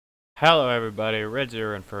Hello everybody, Red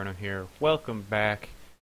Zero Inferno here. Welcome back.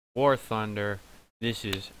 War Thunder. This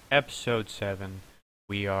is episode 7.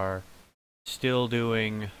 We are still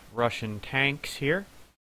doing Russian tanks here.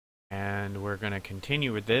 And we're going to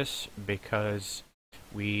continue with this because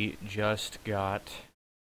we just got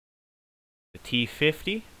the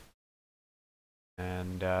T-50.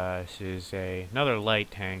 And this is another light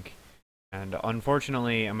tank. And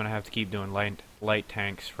unfortunately, I'm going to have to keep doing light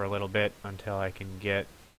tanks for a little bit until I can get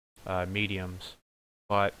mediums.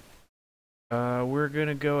 But we're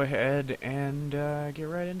gonna go ahead and get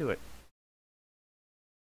right into it.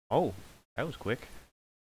 Oh, that was quick.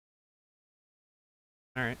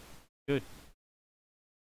 Alright, good.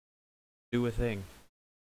 Do a thing.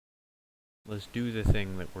 Let's do the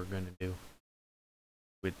thing that we're gonna do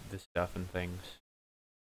with the stuff and things.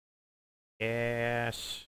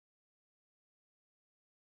 Yes.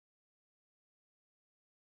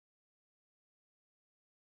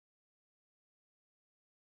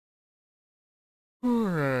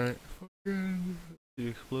 Alright. The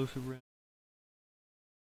explosive round.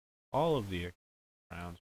 All of the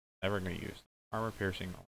rounds. Never gonna use them. Armor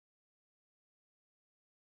piercing.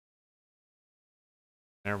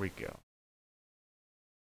 There we go.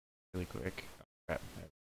 Really quick. Oh, crap.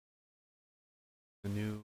 The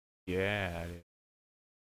new. Yeah, it is.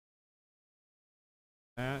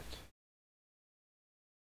 That.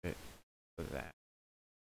 Bit of that.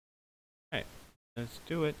 Alright. Let's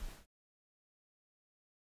do it.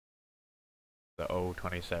 The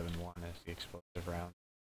O27 one is the explosive round.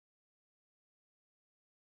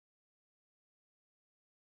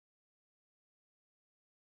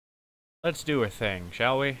 Let's do a thing,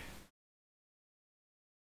 shall we?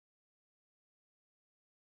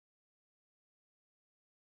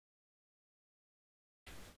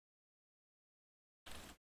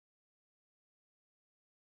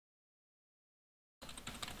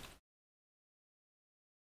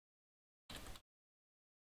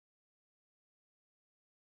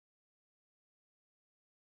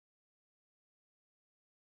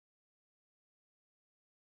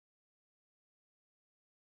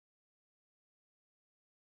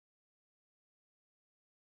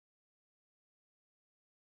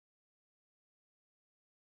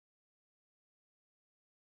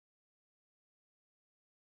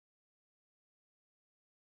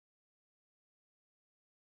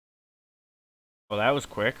 Well, that was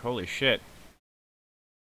quick. Holy shit.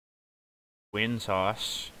 Wind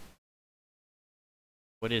sauce.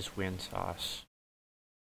 What is wind sauce?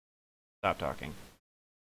 Stop talking.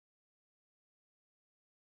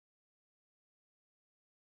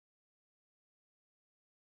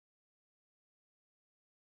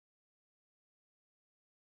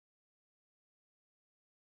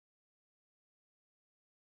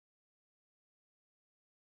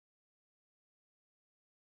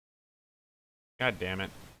 God damn it.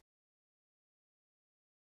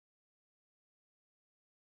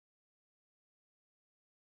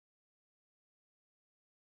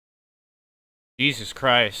 Jesus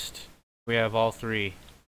Christ. We have all three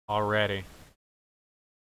already.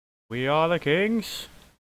 We are the kings.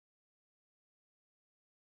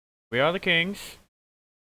 We are the kings.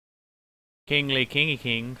 Kingly kingy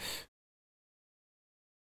kings.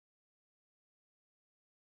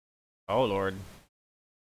 Oh lord.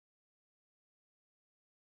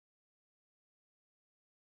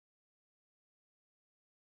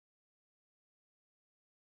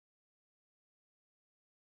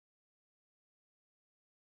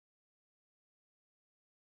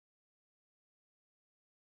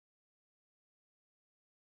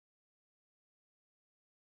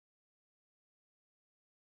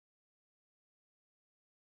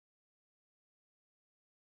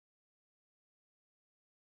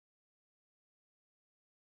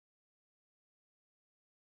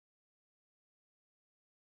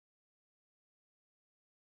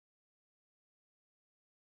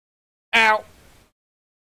 Ow!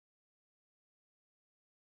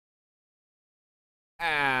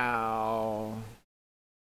 Ow.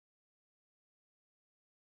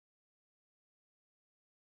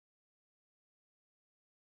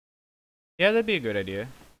 Yeah, that'd be a good idea.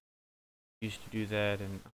 Used to do that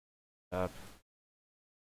and up.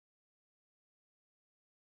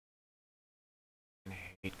 I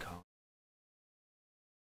hate calling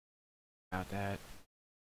about that.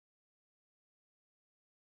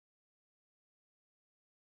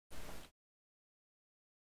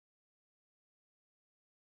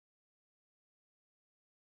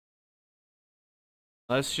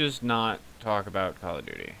 Let's just not talk about Call of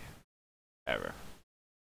Duty. Ever.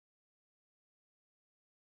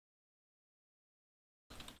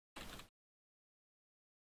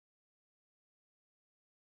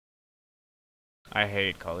 I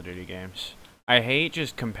hate Call of Duty games. I hate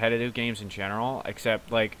just competitive games in general,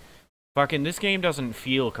 except, like, fucking this game doesn't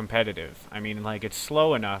feel competitive. I mean, like, it's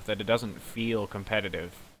slow enough that it doesn't feel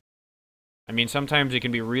competitive. I mean, sometimes it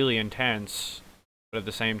can be really intense, but at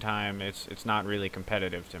the same time, it's not really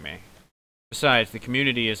competitive to me. Besides, the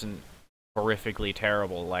community isn't horrifically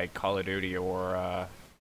terrible like Call of Duty or,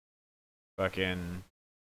 fucking...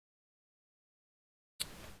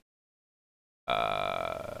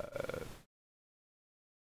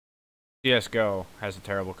 CSGO has a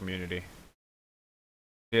terrible community.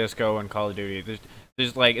 CSGO and Call of Duty.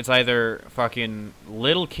 There's like, it's either fucking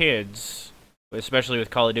little kids, especially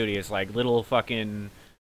with Call of Duty, it's like little fucking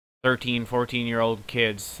 13, 14-year-old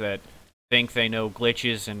kids that think they know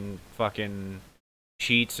glitches and fucking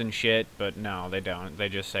cheats and shit, but no, they don't. They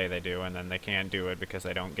just say they do, and then they can't do it because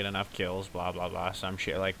they don't get enough kills, blah, blah, blah, some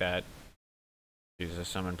shit like that. Jesus,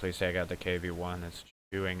 someone please take out the KV-1 that's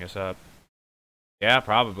chewing us up. Yeah,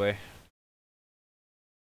 probably.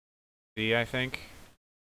 C, I think.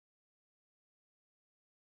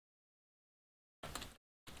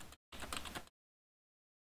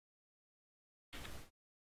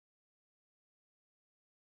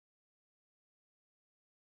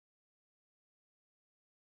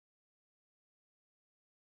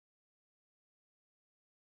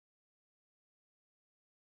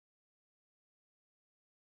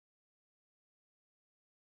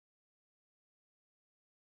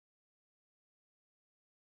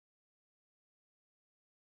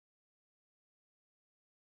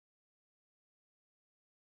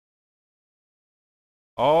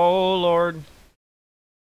 Oh, Lord.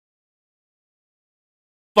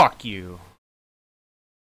 Fuck you.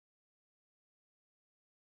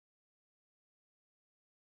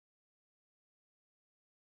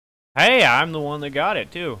 Hey, I'm the one that got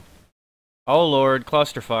it, too. Oh, Lord,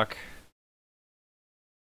 clusterfuck.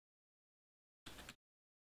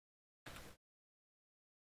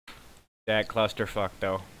 That clusterfuck,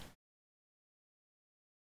 though.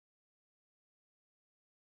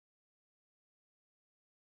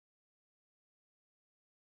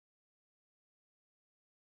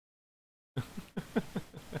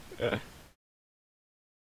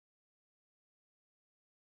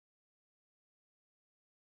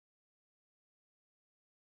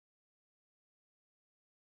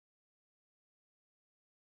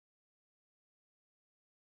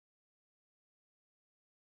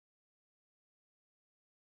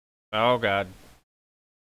 Oh, God.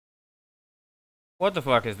 What the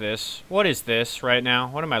fuck is this? What is this right now?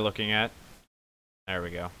 What am I looking at? There we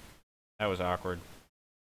go. That was awkward.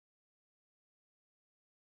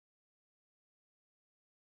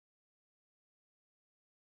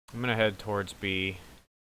 I'm gonna head towards B.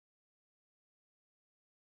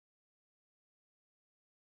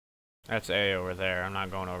 That's A over there. I'm not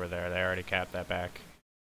going over there. They already capped that back.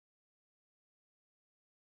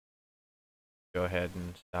 Go ahead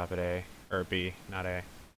and stop at A. Or B, not A.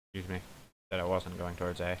 Excuse me. Said I wasn't going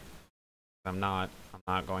towards A. I'm not. I'm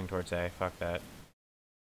not going towards A. Fuck that.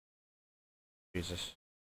 Jesus.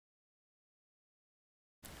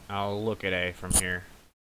 I'll look at A from here.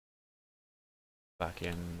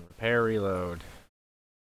 Fucking repair, reload.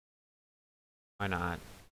 Why not?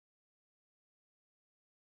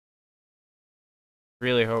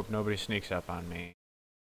 Really hope nobody sneaks up on me.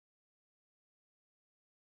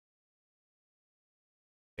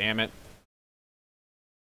 Damn it.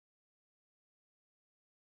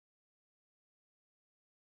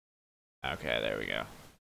 Okay, there we go.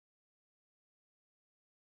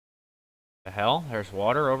 The hell? There's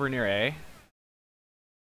water over near A?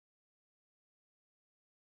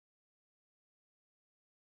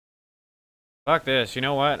 Fuck this. You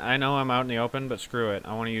know what? I know I'm out in the open, but screw it.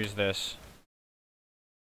 I want to use this.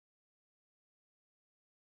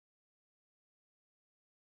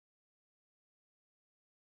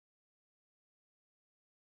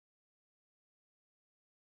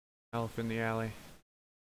 Elf in the alley.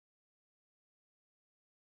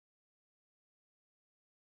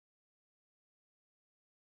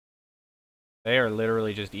 They are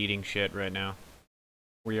literally just eating shit right now.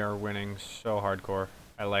 We are winning so hardcore.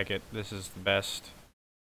 I like it. This is the best.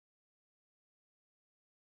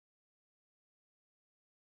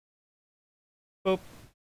 Boop.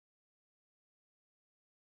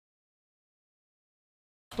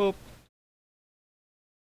 Boop.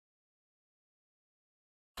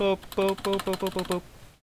 Boop, boop, boop, boop, boop, boop, boop.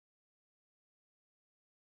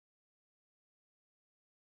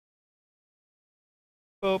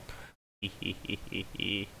 Boop.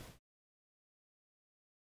 Hehehehe.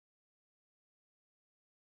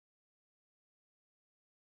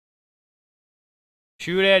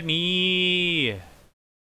 Shoot at me!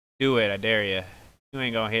 Do it, I dare you. You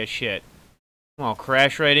ain't gonna hit shit. I'm gonna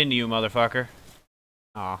crash right into you, motherfucker.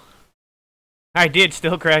 Aw. I did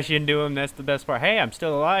still crash into him, that's the best part. Hey, I'm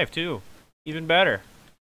still alive, too. Even better.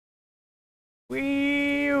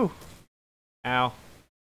 Whee! Ow.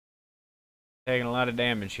 Taking a lot of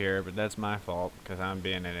damage here, but that's my fault, because I'm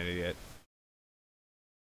being an idiot.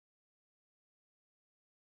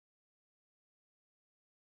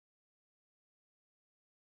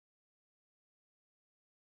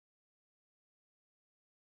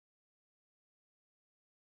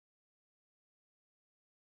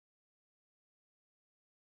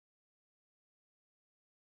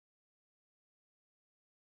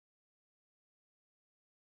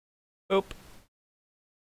 Oop.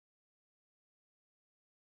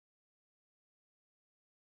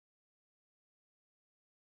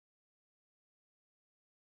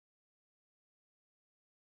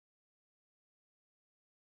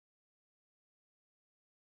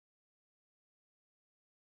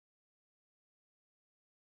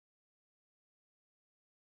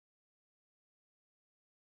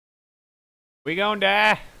 We gonna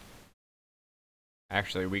die.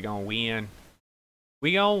 Actually, we gonna win.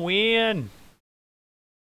 We gonna win.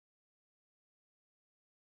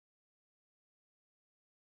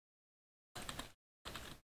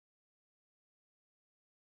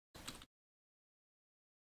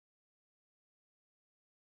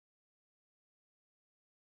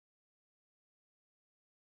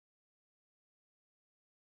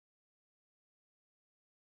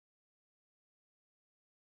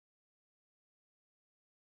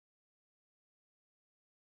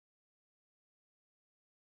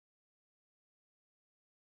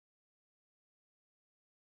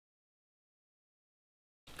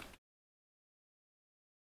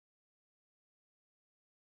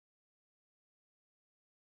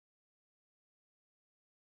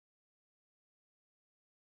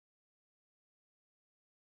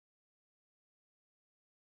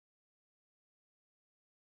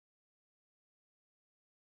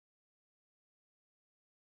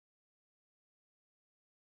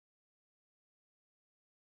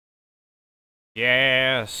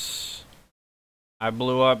 Yes. I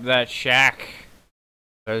blew up that shack.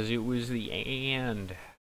 Because it was the end.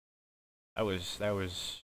 That was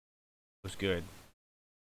good.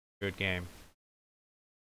 Good game.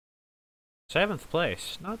 7th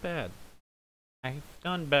place. Not bad. I've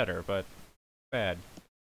done better, but bad.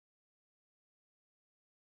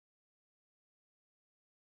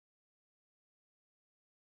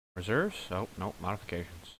 Reserves? Oh, no,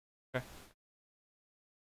 modifications. Okay.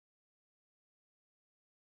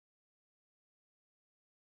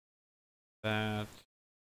 That.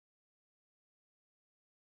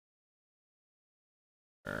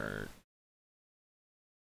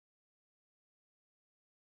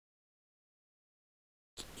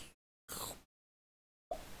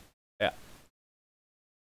 Yeah.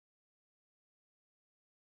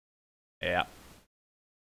 Yeah.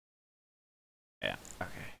 Yeah. Okay.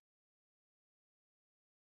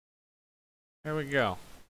 There we go.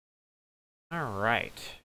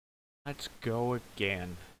 Alright. Let's go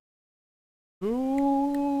again.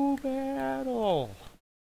 Ooh, battle!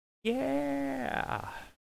 Yeah!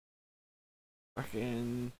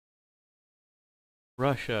 Fucking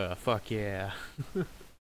Russia, fuck yeah.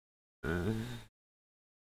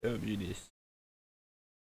 Communist.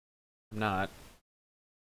 I'm not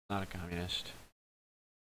a communist.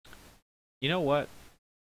 You know what?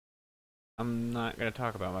 I'm not gonna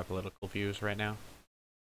talk about my political views right now.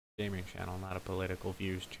 Gaming channel, not a political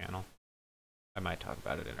views channel. I might talk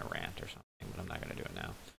about it in a rant or something, but I'm not gonna do it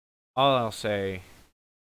now. All I'll say,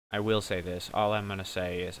 I will say this, all I'm gonna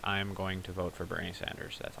say is I'm going to vote for Bernie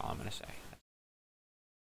Sanders. That's all I'm gonna say. That's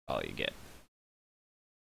all you get.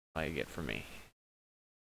 All you get from me.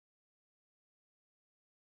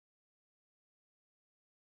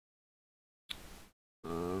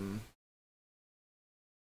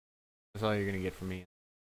 That's all you're gonna get from me in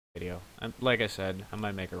the video. Like I said, I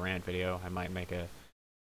might make a rant video. I might make a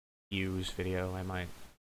views video.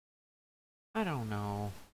 I don't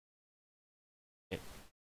know.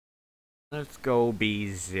 Let's go be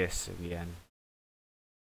this again.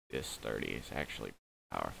 This 30 is actually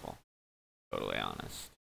powerful. Totally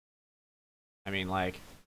honest. I mean, like,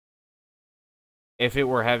 if it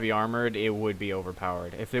were heavy armored, it would be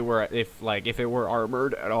overpowered. If it were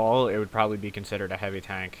armored at all, it would probably be considered a heavy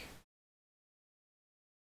tank.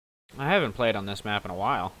 I haven't played on this map in a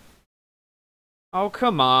while. Oh,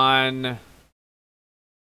 come on.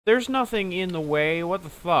 There's nothing in the way. What the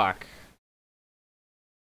fuck?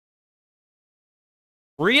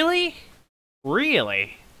 Really?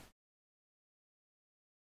 Really?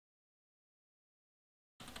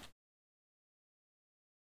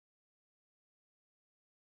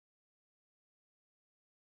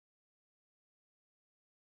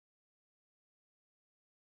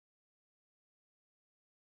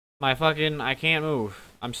 I can't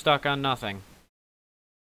move. I'm stuck on nothing.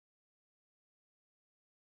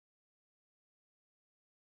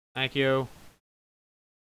 Thank you.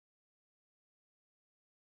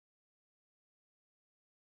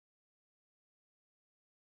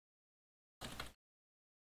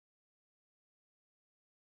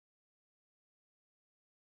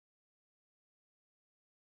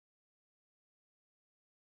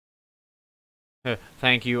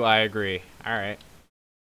 Thank you, I agree. Alright.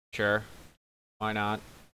 Sure. Why not?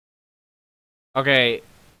 Okay.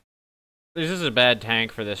 This is a bad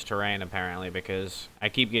tank for this terrain, apparently, because I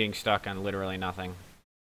keep getting stuck on literally nothing.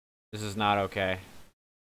 This is not okay.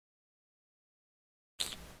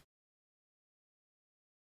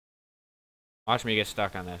 Watch me get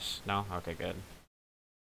stuck on this. No? Okay, good.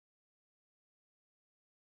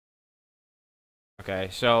 Okay,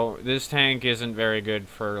 so this tank isn't very good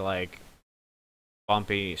for, like,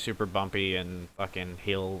 bumpy, super bumpy and fucking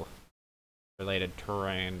hill-related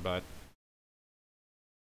terrain, but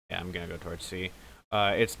yeah, I'm gonna go towards C.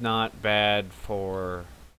 It's not bad for,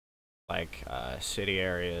 like, city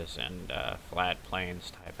areas and flat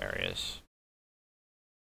plains type areas.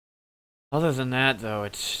 Other than that, though,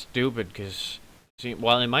 it's stupid because,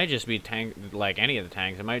 well, it might just be tank, like any of the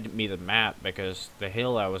tanks. It might be the map because the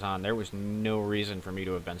hill I was on, there was no reason for me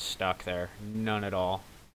to have been stuck there. None at all.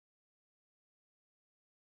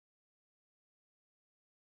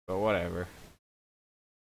 But whatever.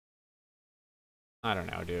 I don't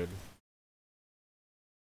know, dude.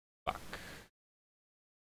 Fuck.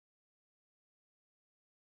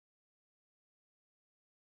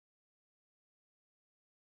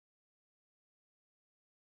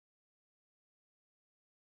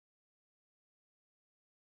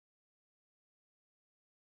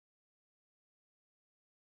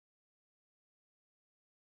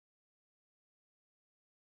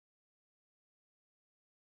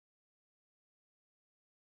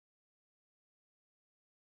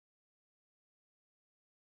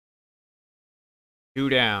 Two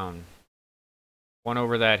down. One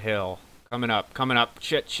over that hill. Coming up, coming up.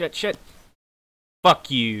 Shit, shit, shit. Fuck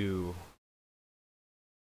you.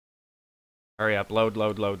 Hurry up. Load,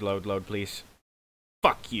 load, load, load, load, please.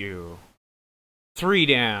 Fuck you. Three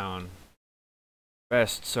down.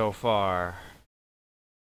 Best so far.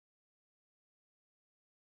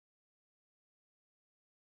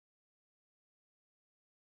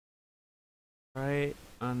 Right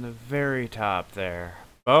on the very top there.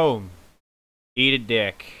 Boom. Eat a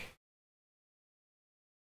dick.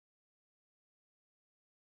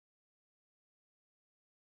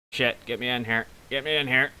 Shit, get me in here. Get me in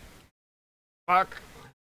here. Fuck.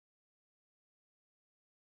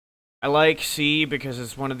 I like C because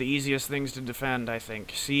it's one of the easiest things to defend, I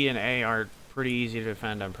think. C and A are pretty easy to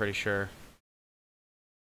defend, I'm pretty sure.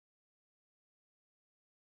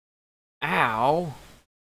 Ow.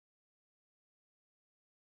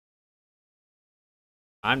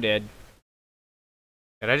 I'm dead.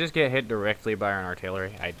 Did I just get hit directly by an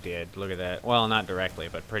artillery? I did. Look at that. Well, not directly,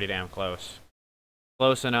 but pretty damn close.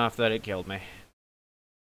 Close enough that it killed me.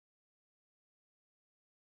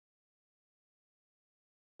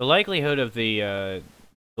 The likelihood of the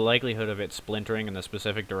likelihood of it splintering in the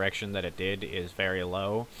specific direction that it did is very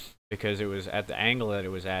low, because it was at the angle that it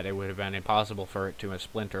was at. It would have been impossible for it to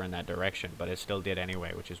splinter in that direction, but it still did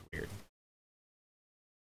anyway, which is weird.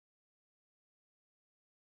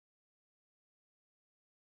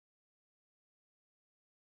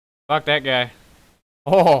 Fuck that guy.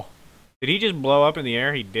 Oh! Did he just blow up in the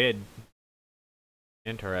air? He did.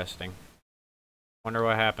 Interesting. Wonder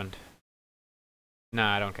what happened.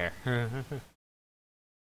 Nah, I don't care.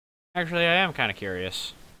 Actually, I am kind of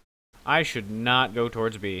curious. I should not go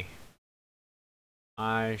towards B.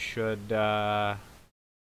 I should, go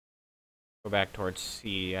back towards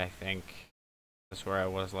C, I think. That's where I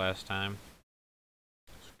was last time.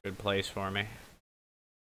 It's a good place for me.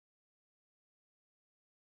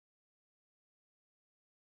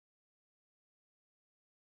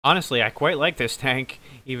 Honestly, I quite like this tank,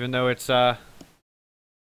 even though it's,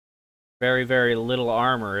 very, very little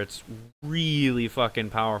armor. It's really fucking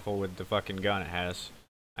powerful with the fucking gun it has.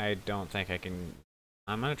 I don't think I can...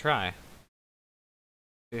 I'm gonna try.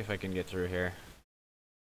 See if I can get through here.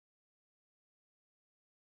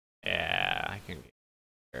 Yeah, I can get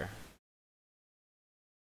here.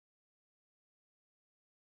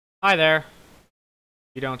 Hi there.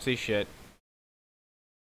 You don't see shit.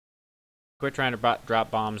 Quit trying to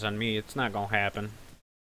drop bombs on me. It's not gonna happen.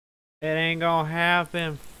 It ain't gonna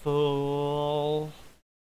happen, fool.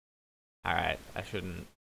 Alright, I shouldn't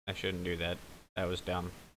do that. That was dumb.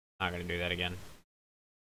 Not gonna do that again.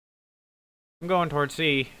 I'm going towards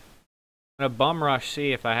C. gonna bum rush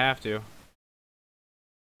C if I have to.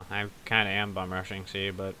 I kind of am bum rushing C,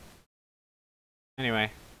 but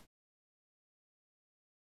anyway.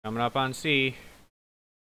 Coming up on C.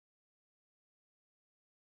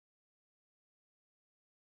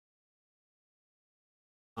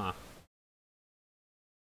 Huh.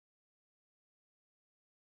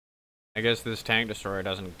 I guess this tank destroyer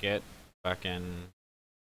doesn't get fucking...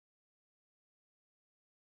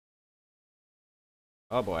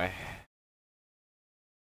 Oh boy.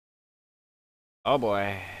 Oh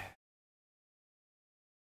boy.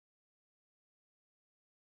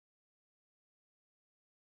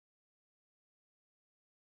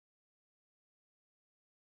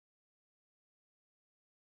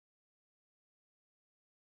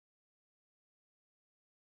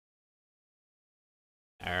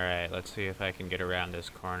 Alright, let's see if I can get around this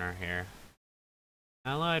corner here.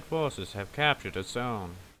 Allied forces have captured a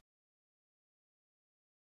zone.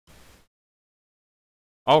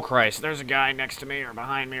 Oh Christ, there's a guy next to me or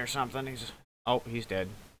behind me or something. He's dead.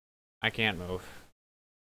 I can't move.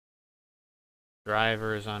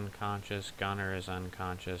 Driver is unconscious, gunner is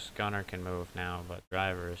unconscious. Gunner can move now, but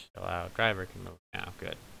driver is still out. Driver can move now,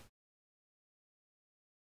 good.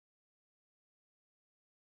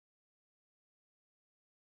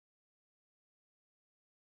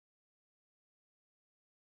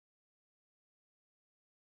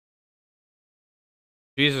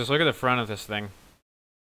 Jesus, look at the front of this thing.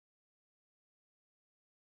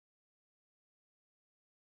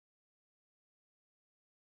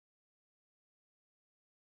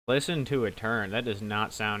 Listen to a turn. That does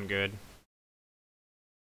not sound good.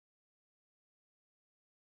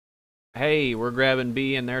 Hey, we're grabbing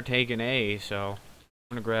B and they're taking A, so I'm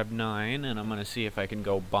gonna grab 9 and I'm gonna see if I can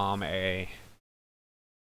go bomb A.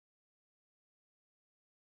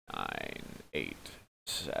 9, 8,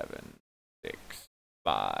 7, 6,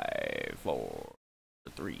 5, 4,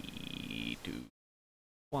 3, 2,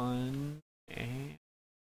 1, and...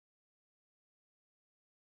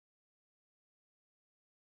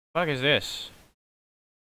 Fuck is this?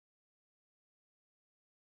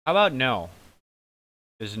 How about no?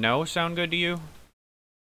 Does no sound good to you?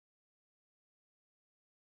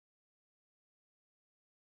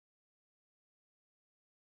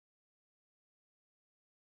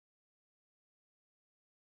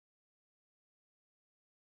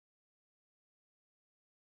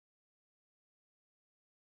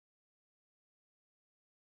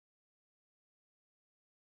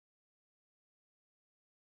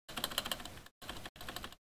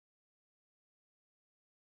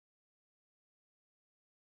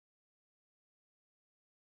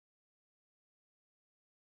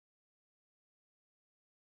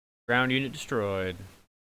 Ground unit destroyed.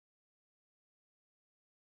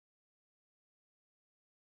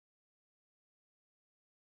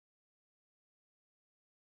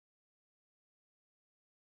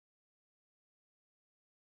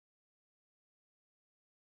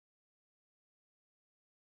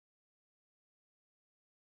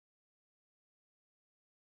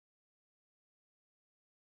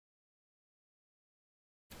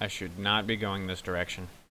 I should not be going this direction.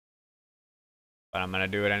 But I'm gonna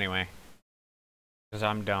do it anyway. Because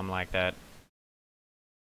I'm dumb like that.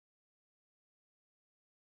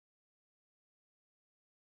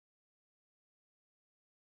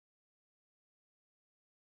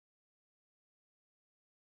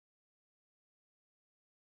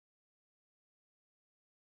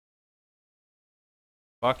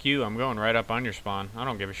 Fuck you, I'm going right up on your spawn. I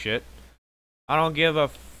don't give a shit. I don't give a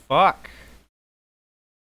fuck.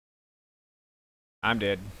 I'm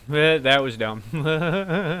dead. That was dumb.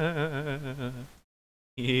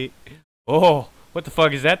 Oh, what the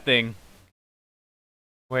fuck is that thing?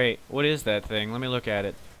 Wait, what is that thing? Let me look at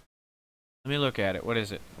it. Let me look at it. What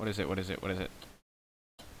is it? What is it? What is it? What is it?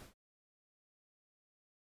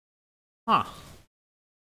 Huh.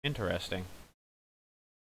 Interesting.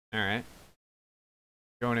 Alright.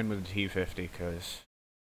 Going in with the T-50 because...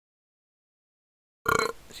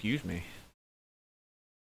 Excuse me.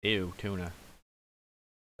 Ew, tuna.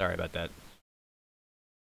 Sorry about that.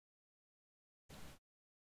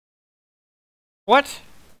 What?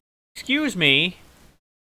 Excuse me?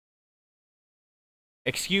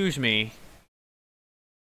 Excuse me.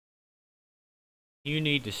 You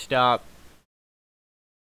need to stop.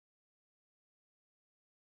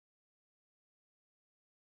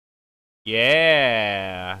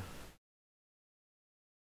 Yeah.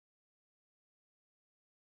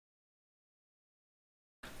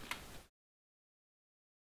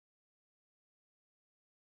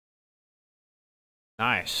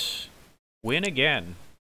 Nice. Win again.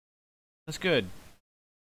 That's good.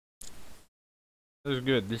 This is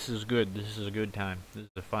good. This is good. This is a good time. This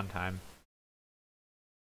is a fun time.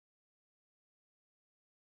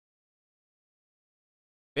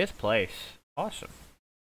 Fifth place. Awesome.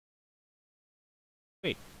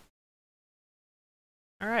 Sweet.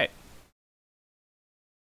 Alright.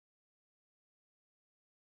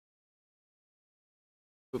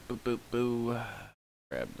 Boop, boop, boop, boo.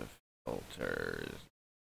 Grab the filters.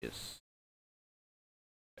 Yes.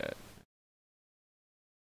 Good.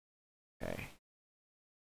 Okay.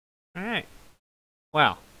 Alright.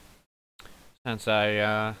 Well, since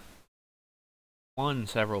I won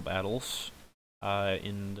several battles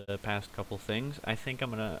in the past couple things, I think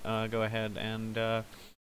I'm gonna go ahead and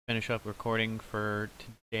finish up recording for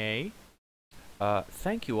today.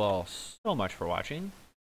 Thank you all so much for watching.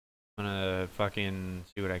 I'm gonna fucking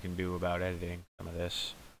see what I can do about editing some of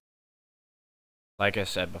this. Like I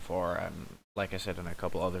said before, like I said in a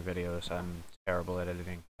couple other videos, I'm terrible at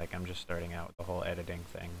editing. Like, I'm just starting out with the whole editing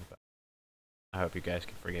thing, but I hope you guys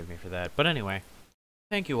can forgive me for that. But anyway,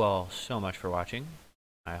 thank you all so much for watching.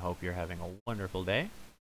 I hope you're having a wonderful day,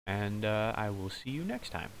 and I will see you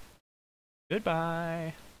next time.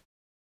 Goodbye!